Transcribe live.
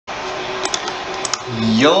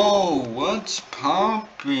Yo, what's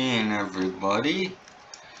poppin', everybody?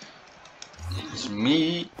 It's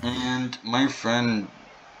me and my friend,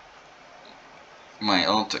 my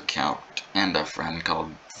alt account, and a friend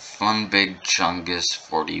called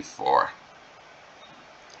FunBigChungus44.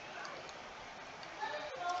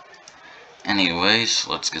 Anyways,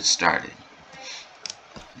 let's get started.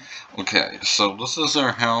 Okay, so this is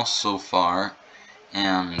our house so far,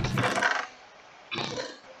 and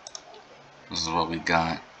this is what we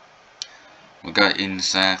got. We got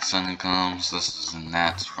insects, honeycombs, this and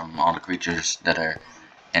that from all the creatures that are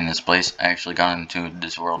in this place. I actually got into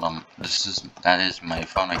this world. That is my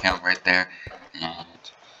phone account right there.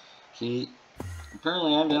 And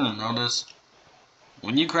apparently I didn't notice.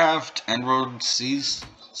 When you craft enrose seeds,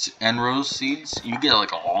 you get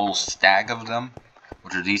like a whole stack of them,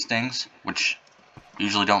 which are these things, which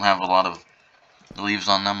usually don't have a lot of leaves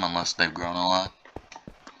on them unless they've grown a lot.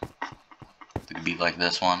 It could be like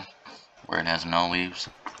this one, where it has no leaves,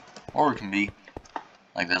 or it can be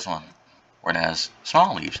like this one, where it has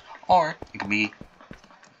small leaves, or it can be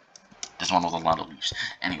this one with a lot of leaves.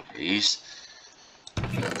 Anyways,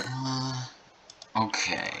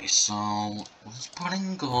 okay, so let's put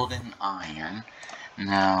in golden iron.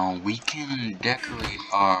 Now we can decorate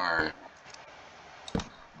our.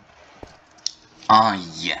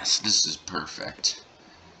 Yes, this is perfect.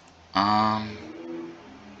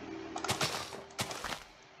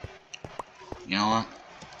 You know what?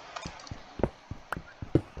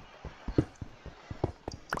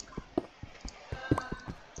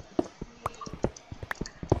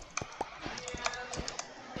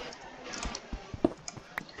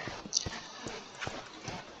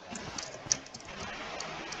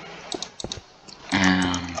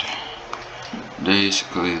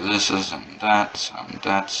 Basically, this is and that's and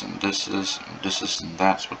that's and this is and this is and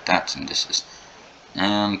that's what that's and this is.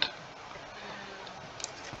 And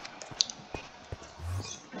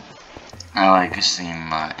I like seeing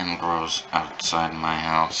my ingrows outside my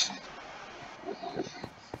house.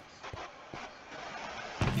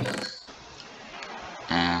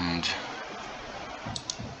 And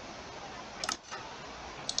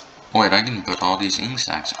wait, I can put all these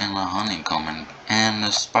insects and the honeycomb and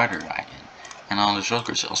the spider eye in. And all the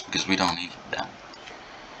sugar cells because we don't need them.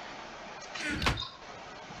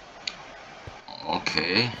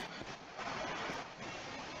 Okay.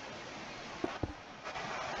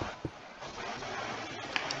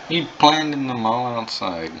 He planted them all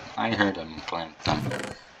outside. I heard him plant them.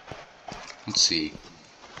 Let's see.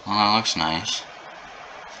 Well, that looks nice.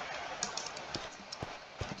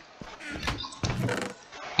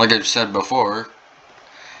 Like I've said before,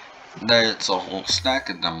 there's a whole stack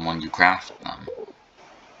of them when you craft them.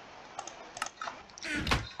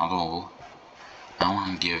 Although, I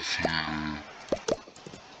want to give him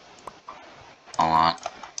a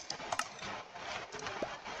lot.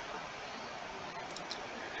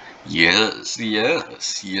 Yes.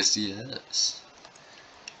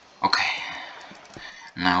 Okay,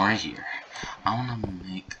 now we're here. I want to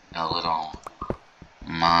make a little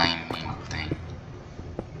mining thing.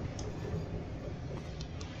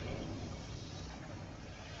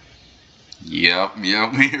 Yep, we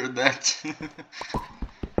heard that.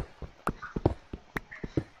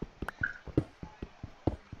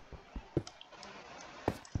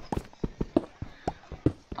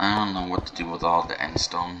 I don't know what to do with all the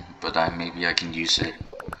endstone, but maybe I can use it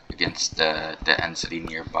against the end city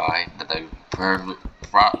nearby that I'm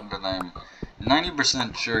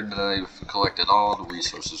 90% sure that I've collected all the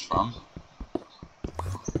resources from.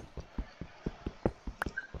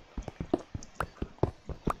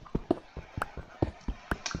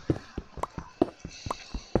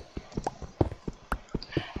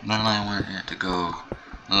 Then I want it to go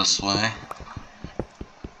this way.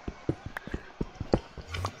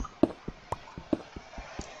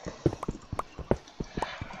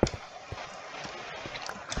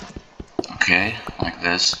 Okay, like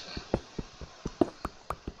this.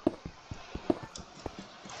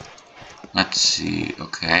 Let's see,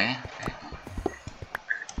 okay.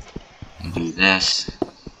 Do this.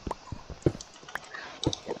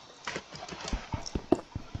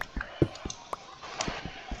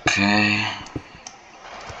 Okay.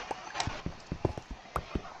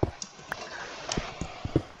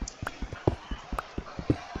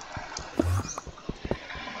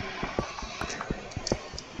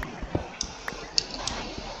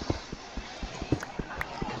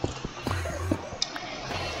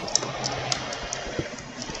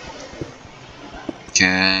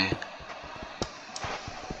 Okay.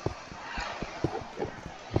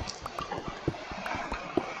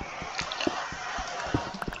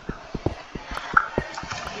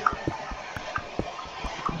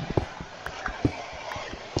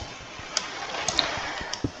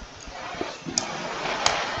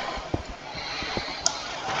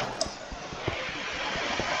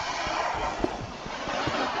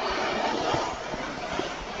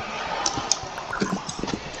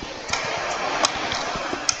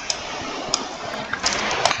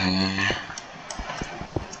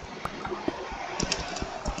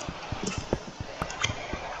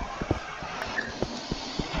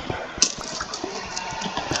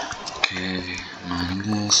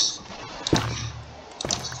 this.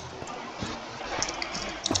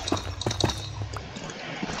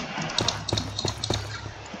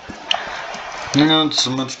 You know, it's a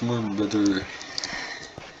much more better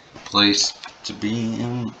place to be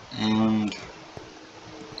in, and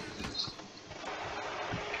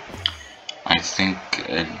I think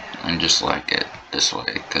I just like it this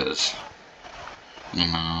way, because, you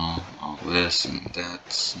know, all this and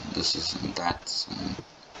that's, and this is and that's, and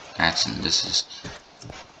that's and this is.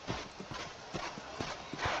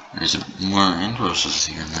 There's more entrances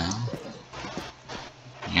here now.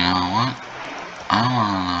 You know what? I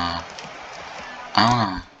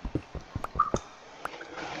wanna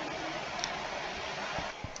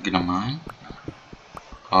get a mine?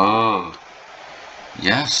 Oh,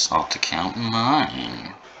 yes, I'll to count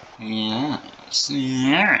mine. Yes,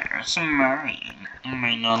 mine. I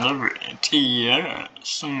may not ever it.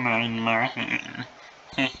 Yes, mine.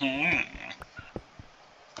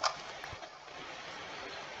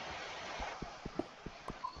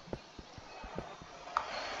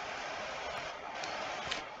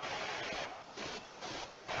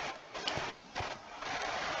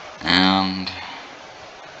 And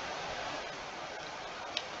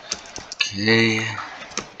okay,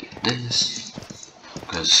 get this,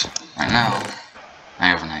 because right now I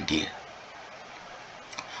have an idea.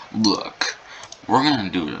 Look, we're gonna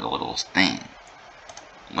do a little thing.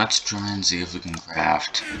 Let's try and see if we can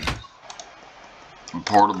craft a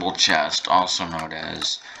portable chest, also known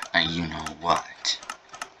as a you-know-what.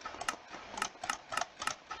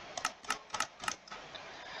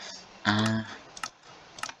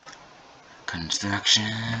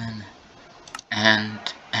 Construction, and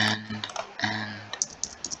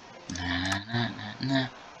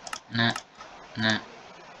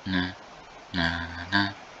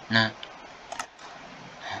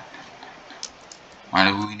why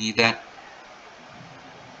do we need that?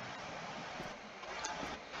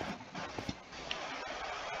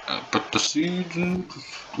 Put the seeds in,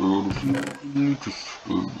 throw the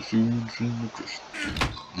seeds in,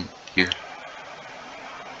 here.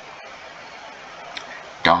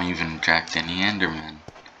 Don't even attract any Endermen.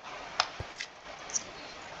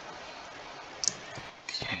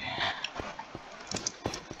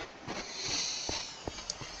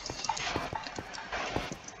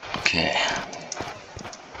 Okay.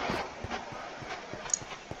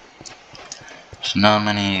 There's not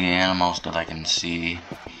many animals that I can see.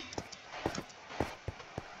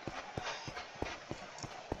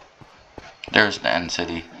 There's the end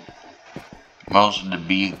city. Most of the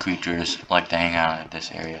bee creatures like to hang out in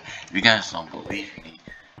this area. If you guys don't believe me,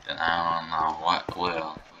 then I don't know what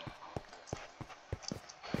will.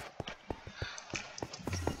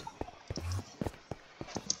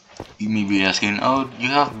 You may be asking, oh, you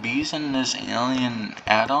have bees in this alien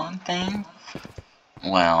add-on thing?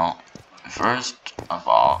 Well, first of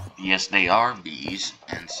all, yes, they are bees,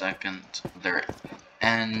 and second, they're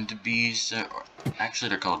bees. Actually,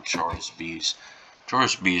 they're called choice bees.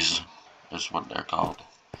 Choice bees is what they're called.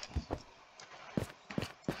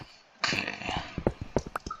 Okay.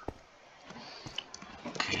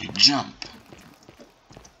 Okay, jump.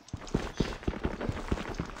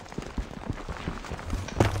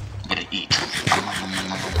 Gotta eat.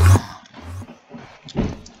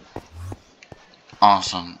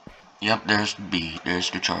 Awesome. Yep, there's the bee. There's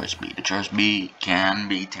the choice bee. The choice bee can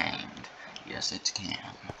be tamed. Yes, it can.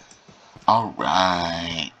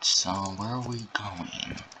 Alright, so where are we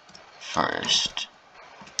going first?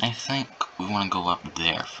 I think we want to go up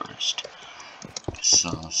there first. So,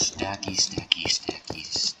 stacky,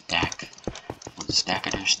 stack. With the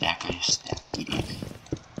stackity.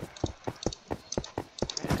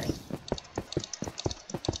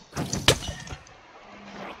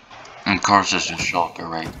 And of course, there's a shulker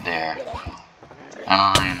right there.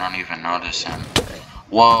 I don't even notice him.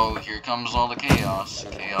 Whoa, here comes all the chaos.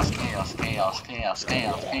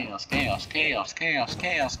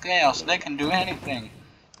 Chaos. They can do anything.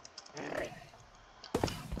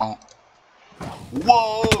 Oh.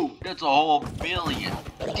 Whoa! That's a whole billion.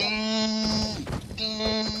 Ding.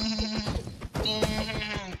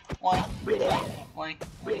 Why? Why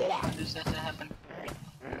does that happen?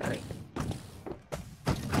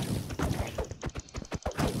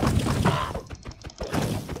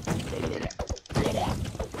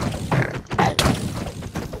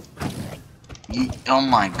 Oh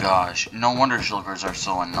my gosh, no wonder shulkers are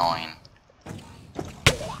so annoying.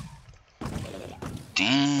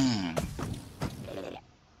 Dang.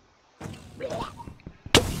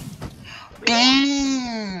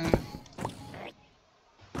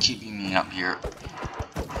 Keeping me up here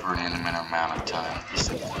for an infinite amount of time.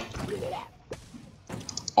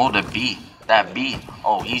 Oh, the bee. that bee.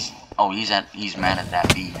 He's mad at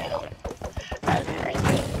that bee now.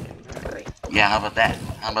 Yeah, how about that?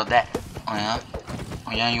 How about that? Oh yeah?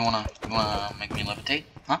 Oh yeah, you wanna make me levitate?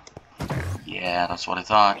 Huh? Yeah, that's what I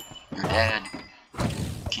thought. You're dead.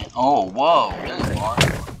 Can't, oh, whoa, really, Mark?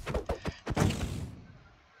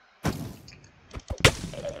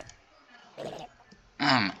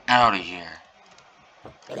 I'm out of here.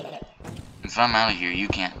 If I'm out of here, you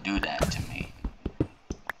can't do that to me.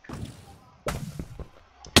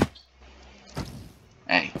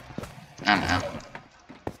 Hey, I'm out.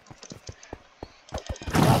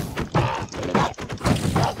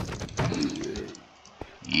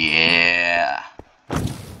 Yeah.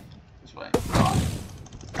 That's what I thought.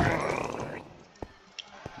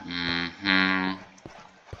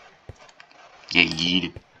 Yeah, eat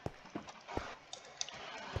it.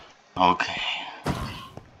 Okay.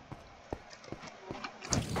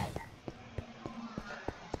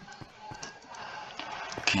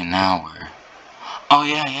 Okay, now we're... Oh,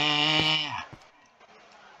 yeah.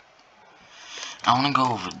 I want to go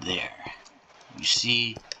over there. You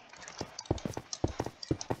see...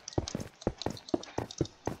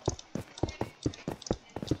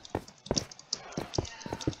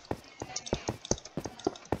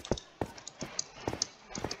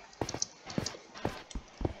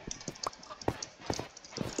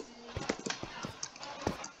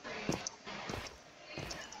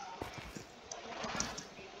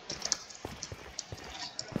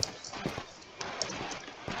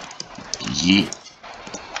 Yeah.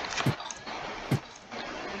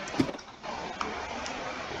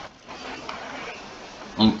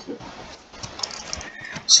 Okay.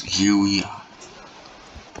 So here we are.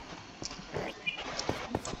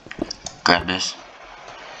 Grab this.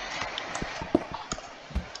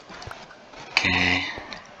 Okay.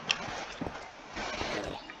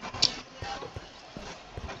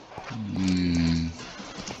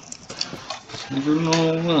 I don't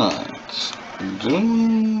know what.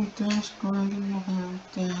 Doing this or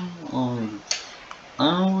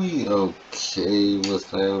are we okay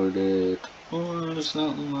without it? Or is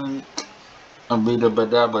that like a bit of a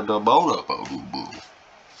dabba da boda boo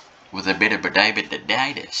with a bit of a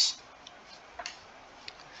diabetes?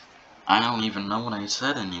 I don't even know what I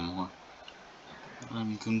said anymore.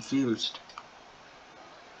 I'm confused.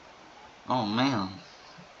 Oh man.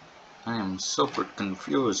 I am super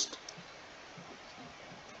confused.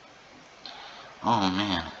 Oh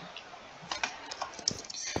man.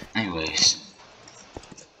 Anyways.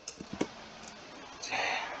 Okay.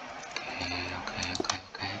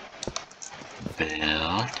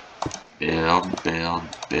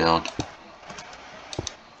 Build.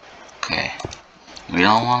 Okay. We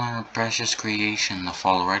don't want our precious creation to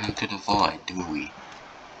fall right into the void, do we?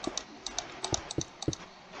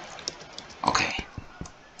 Okay.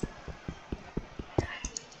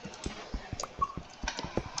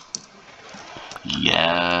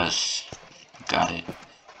 Yes. Got it.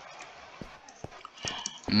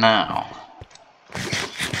 Now.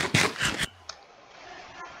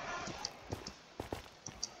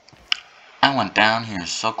 I went down here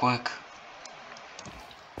so quick.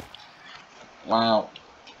 Wow.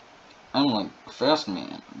 I'm like fast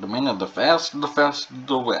man. The man of the fast of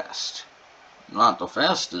the west. Not the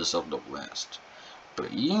fastest of the west.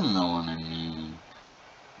 But you know what I mean.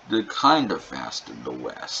 The kind of fast of the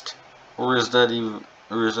west. Or is that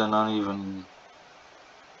not even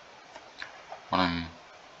what I'm...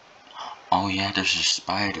 Oh yeah, there's a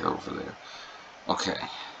spider over there. Okay.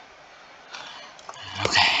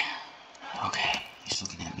 He's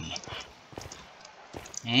looking at me.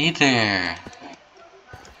 Hey there.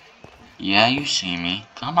 Yeah, you see me.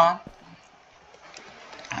 Come on.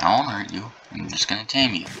 I won't hurt you. I'm just gonna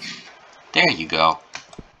tame you. There you go.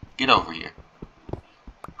 Get over here.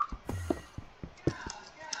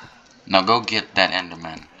 Now go get that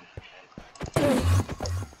Enderman.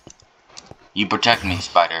 You protect me,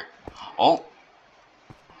 spider. Oh!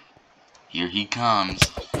 Here he comes.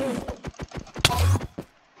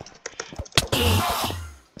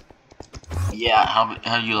 Yeah,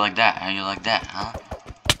 how you like that? How you like that, huh?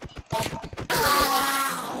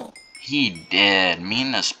 He did. Me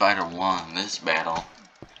and the spider won this battle.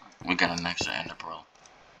 We got an extra ender pearl.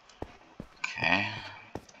 Okay.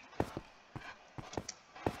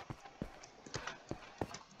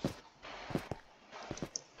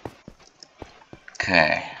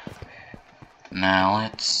 Okay. Now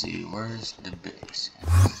let's see. Where's the base?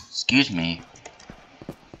 Excuse me.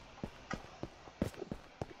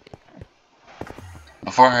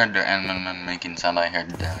 Before I heard the Enderman making sound, I heard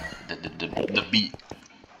the beat.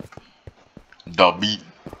 The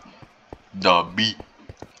beat.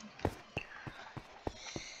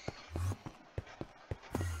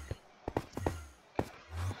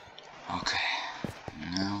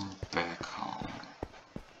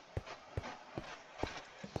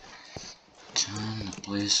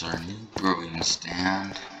 is our new brewing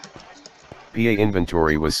stand. PA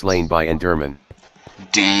inventory was slain by Enderman.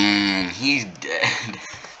 Dang, he's dead.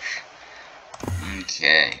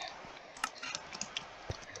 Okay.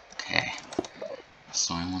 Okay.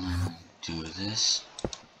 So I want to do this.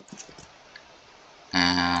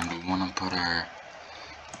 And we want to put our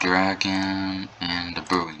dragon and the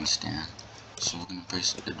brewing stand. So we're going to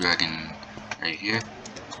place the dragon right here.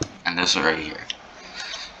 And this right here.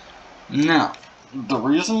 Now, the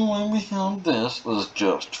reason why we have this is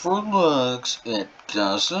just for looks. It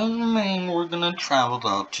doesn't mean we're gonna travel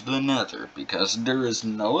out to the nether, because there is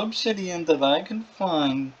no obsidian that I can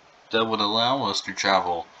find that would allow us to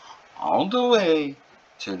travel all the way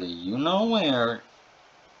to the you-know-where.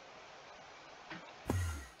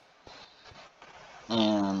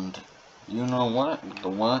 And you know what? The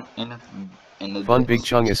one in the Fun Big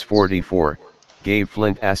Chungus 44 gave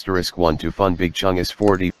flint *1 to Fun Big Chungus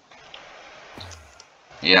 40.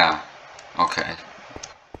 Yeah, okay.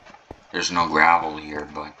 There's no gravel here,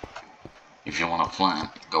 but if you want a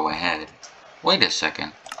flint, go ahead. Wait a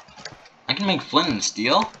second. I can make flint and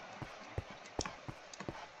steel?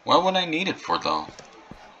 What would I need it for, though?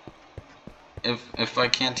 If I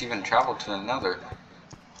can't even travel to the nether.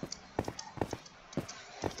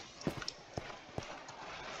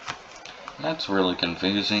 That's really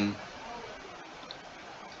confusing.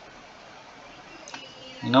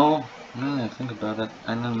 You know, now that I think about it,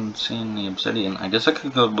 I didn't see any obsidian. I guess I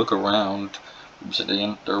could go look around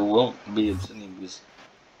obsidian. There won't be obsidian because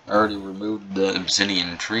I already removed the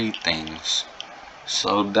obsidian tree things.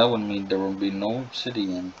 So that would mean there will be no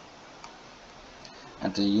obsidian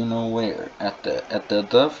at the you-know-where. At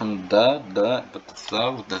the from the but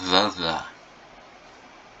the with the.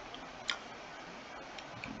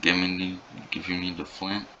 Give me the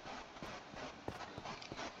flint.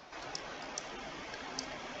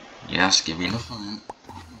 Yes, give me the flint.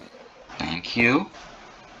 Thank you.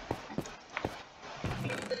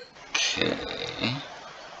 Okay.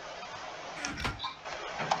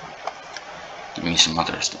 Give me some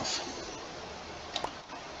other stuff.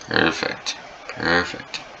 Perfect.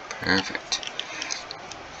 Perfect. Perfect.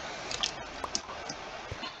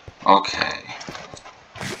 Okay.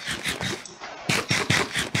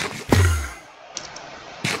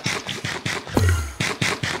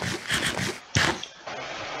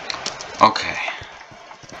 Okay.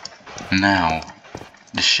 Now,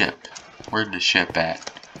 the ship. Where'd the ship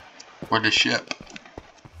at? Where'd the ship?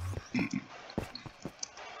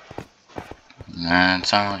 Nah,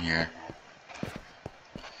 it's out here.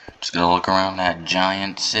 Just gonna look around that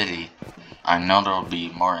giant city. I know there'll be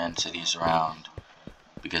more end cities around.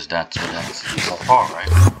 Because that's what end cities so far,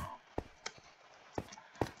 right?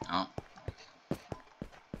 No.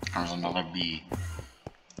 There's another bee.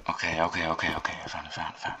 Okay. I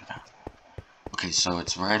found it. Okay, so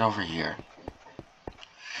it's right over here.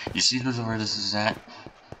 You see where this is at?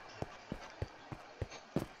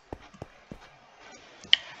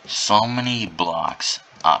 So many blocks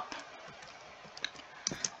up.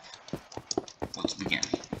 Let's begin.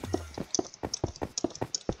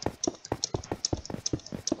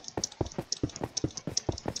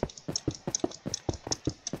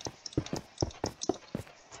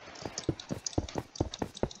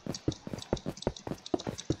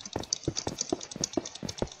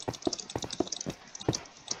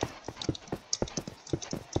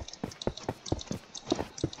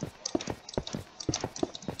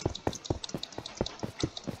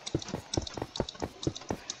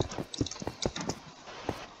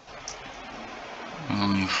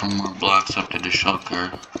 Only 4 more blocks up to the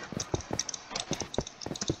shulker.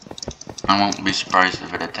 I won't be surprised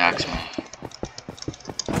if it attacks me.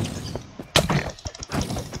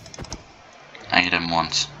 I hit him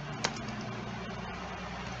once.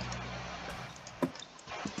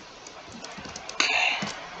 Okay.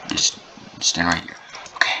 Just stand right here.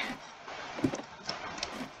 Okay.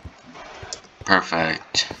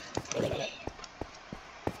 Perfect.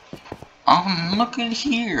 Oh, look at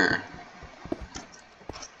here.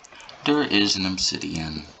 There is an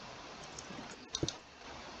obsidian.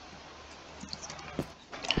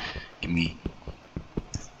 Give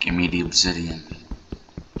me the obsidian.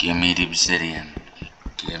 Give me the obsidian.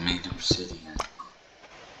 Give me the obsidian.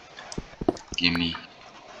 Give me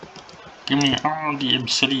all the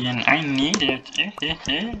obsidian. I need it.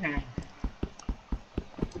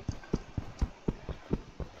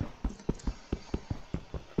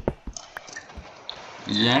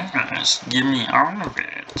 Yes, give me all of it.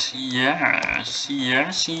 Yes.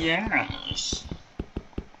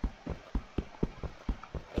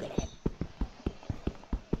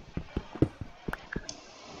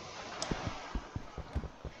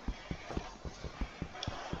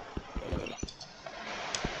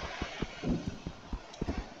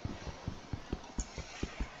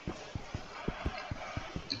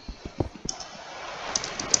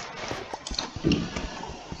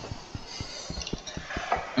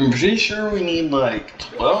 I'm pretty sure we need like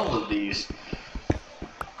 12 of these.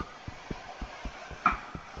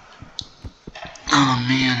 Oh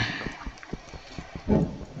man.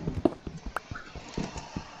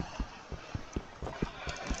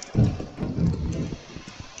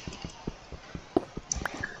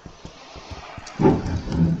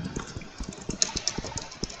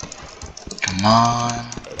 Come on.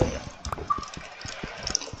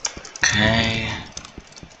 Okay.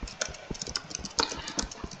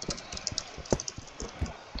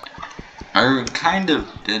 I kind of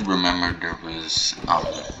did remember there was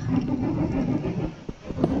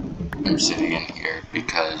obsidian here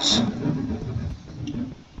because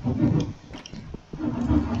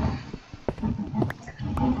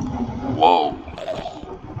whoa.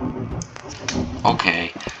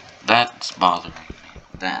 Okay, that's bothering me.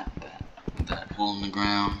 That hole in the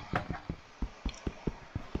ground.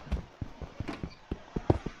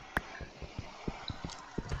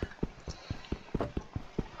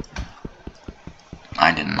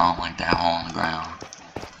 I did not like that hole in the ground.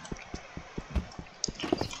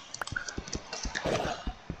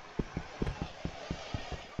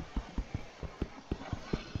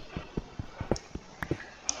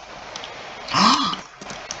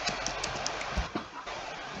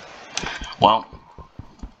 Well,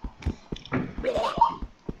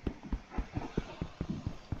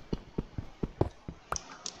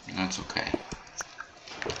 that's okay.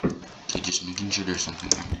 Okay, just making sure there's something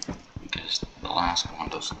in it, because the last one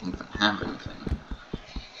doesn't even have anything.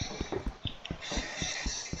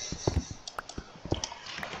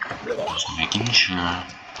 Just making sure.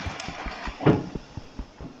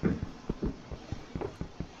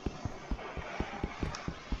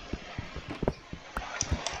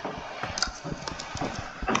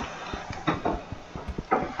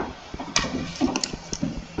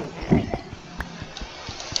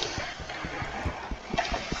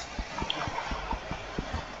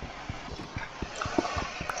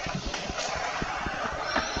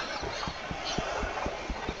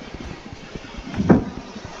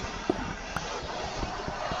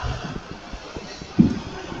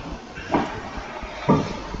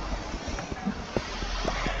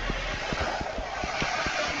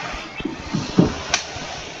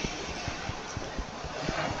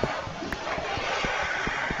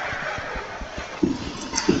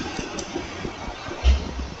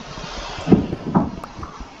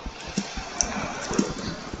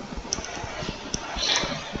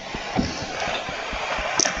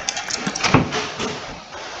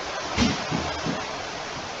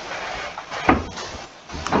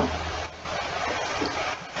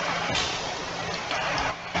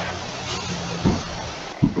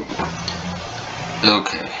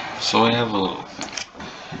 Okay, so I have a little thing.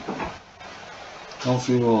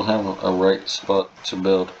 Hopefully we'll have a right spot to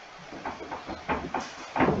build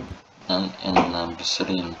an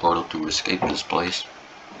obsidian portal to escape this place.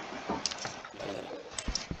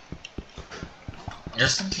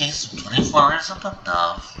 Just in case 24 isn't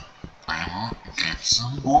enough, I will get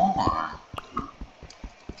some more.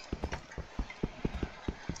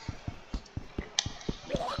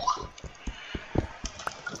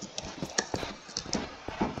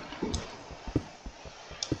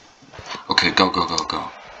 Okay, go, go, go, go.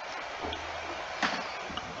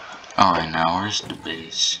 Alright, now where's the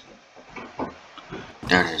base?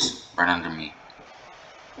 There it is, right under me.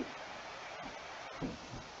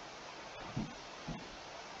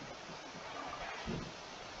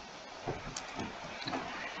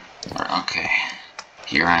 Okay,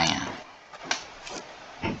 here I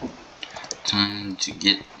am. Time to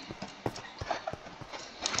get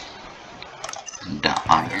the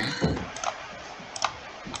iron.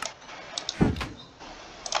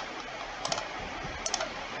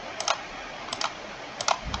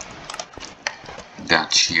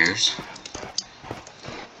 Got shears.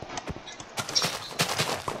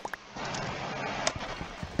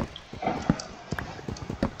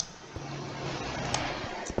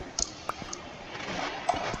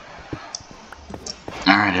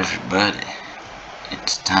 Alright everybody,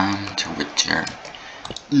 it's time to return.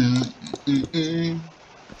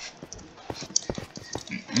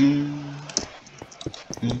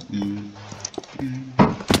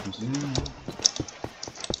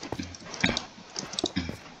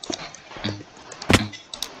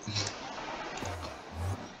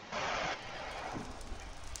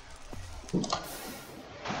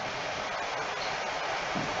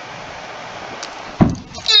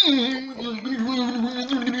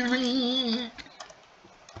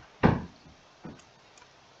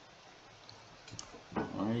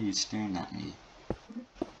 Why are you staring at me?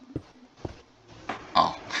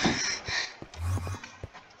 Oh.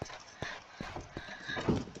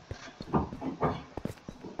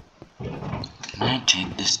 Can I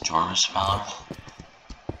take this tourist fella?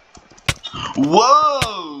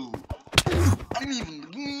 Whoa! I didn't even.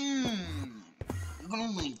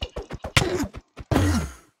 I'm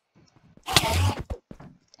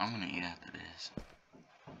gonna eat after this.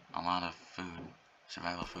 I'm out of food.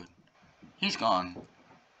 Survival food. He's gone.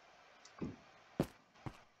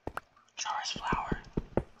 Tourist flower.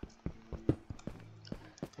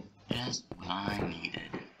 Just what I needed.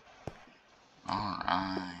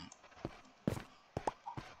 Alright.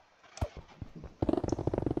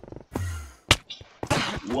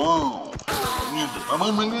 Whoa!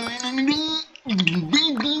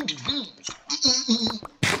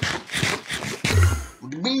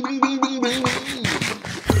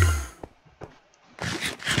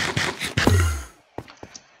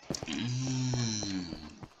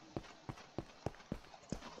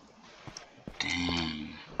 Dang.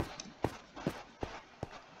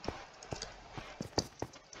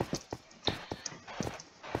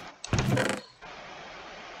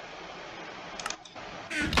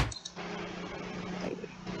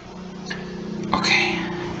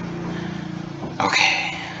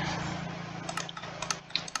 Okay.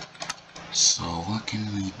 So what can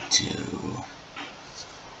we do?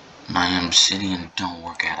 My obsidian don't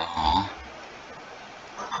work at all.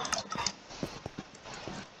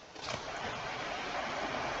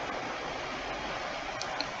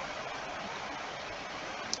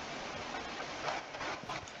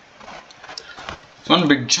 Fun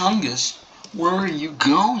Big Chungus, where are you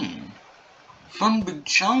going? Fun Big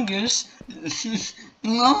Chungus?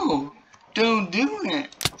 No, don't do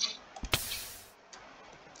it.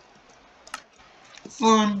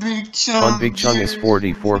 Fun Big Chungus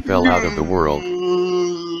 44 fell out of the world.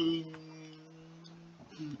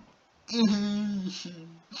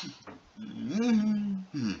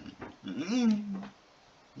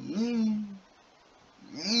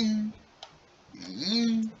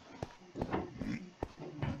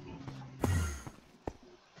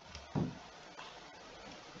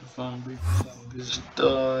 Fun Big Chungus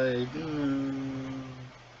died.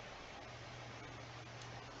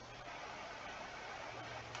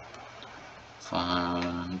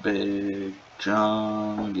 Fun Big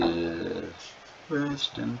Chungus,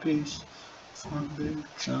 rest in peace. Fun Big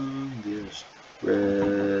Chungus,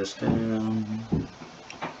 rest in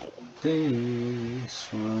peace.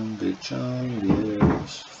 Fun Big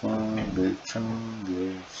Chungus, Fun Big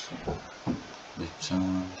Chungus, Big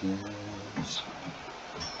Chungus.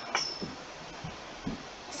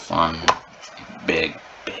 Fun, big,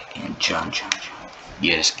 and Chungus.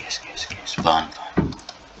 Yes. Fun,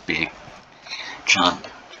 big.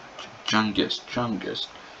 Chungus.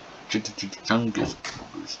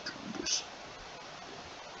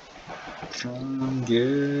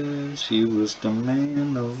 Chungus, he was the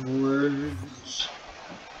man of words.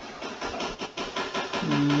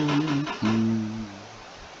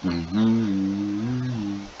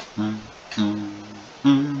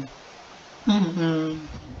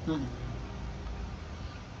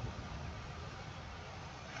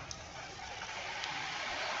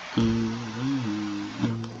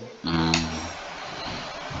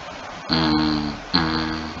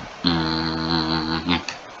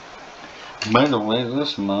 By the way,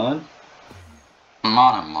 this mod,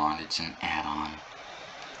 not a mod, it's an add-on.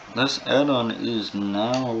 This add-on is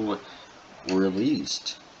now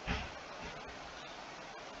released.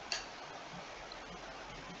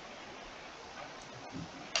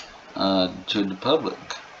 To the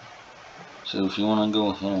public. So if you want to go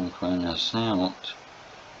ahead and try this out,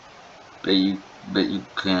 bet you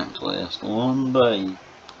can't last one day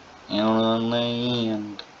on the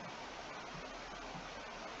end.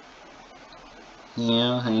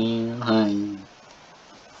 Yeah. Anyways.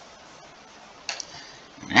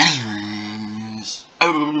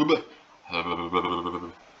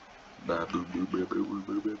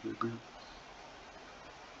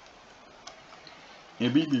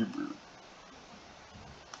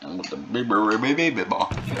 And with the baby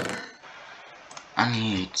ball. I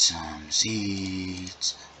need some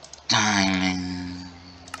seeds,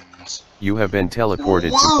 diamonds. You have been teleported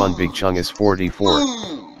to Fun Big Chungus 44.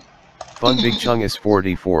 Fun Big Chungus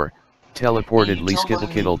 44, teleported Lee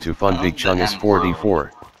Skittle to Fun Big Chungus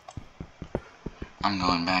 44. I'm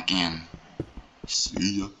going back in.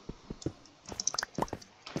 See ya.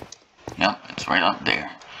 Yep, it's right up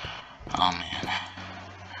there. Oh man.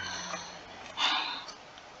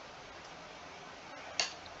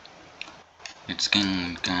 It's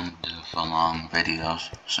getting kind of a long video,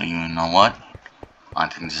 so you know what? I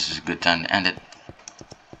think this is a good time to end it.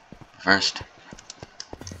 First,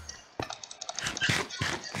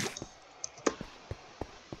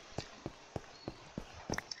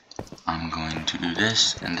 I'm going going to do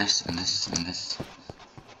this, and this, and this, and this.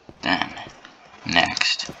 Then,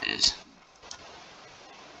 next is...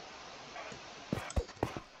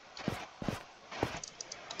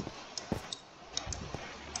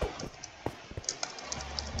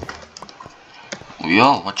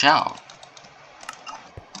 Yo, watch out.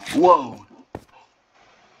 Whoa.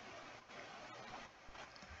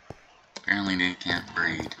 Apparently they can't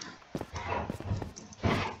breed.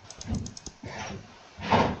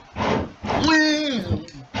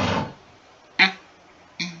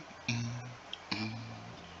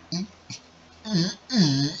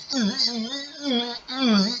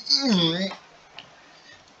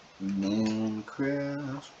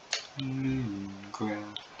 Minecraft,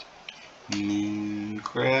 Minecraft,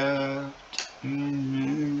 Minecraft,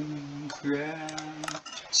 Minecraft.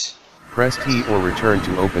 Press T or return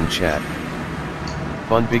to open chat.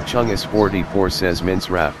 Fun Big Chungus 44 says mince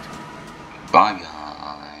raft. Bye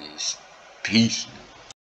guys. Peace.